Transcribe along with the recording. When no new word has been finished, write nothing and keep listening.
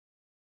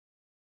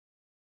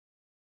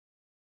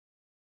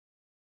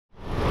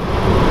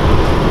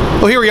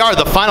Well, here we are,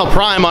 the final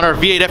prime on our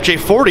V8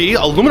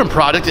 FJ40 aluminum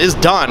product is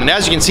done. And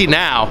as you can see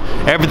now,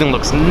 everything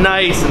looks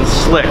nice and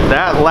slick.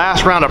 That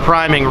last round of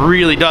priming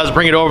really does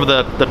bring it over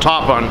the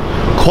top on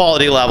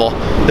quality level.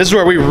 This is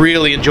where we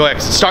really enjoy it,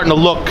 'cause it's starting to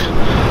look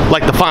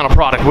like the final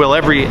product will.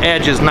 Every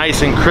edge is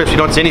nice and crisp. You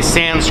don't see any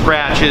sand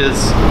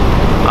scratches.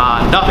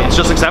 Nothing. It's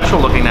just exceptional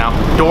looking now.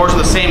 Doors are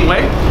the same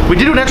way. We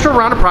did do an extra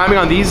round of priming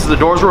on these. The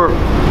doors were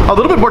a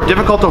little bit more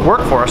difficult to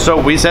work for us, so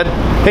we said,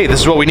 hey,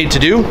 this is what we need to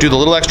do the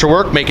little extra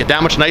work, make it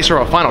that much nicer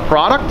of a final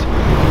product.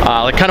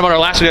 Like kind of on our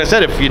last video I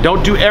said, if you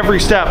don't do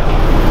every step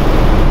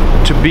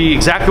to be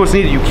exactly what's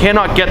needed, you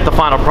cannot get the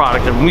final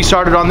product. And when we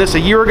started on this a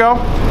year ago,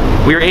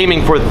 we were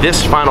aiming for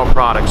this final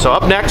product. So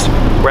up next,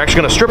 we're actually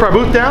gonna strip our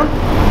booth down,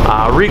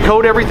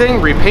 recoat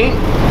everything, repaint,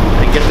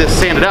 and get this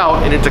sanded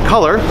out and into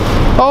color.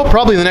 Oh,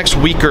 probably in the next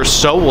week or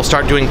so, we'll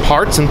start doing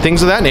parts and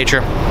things of that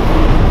nature.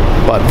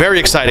 But very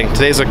exciting.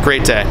 Today's a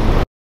great day.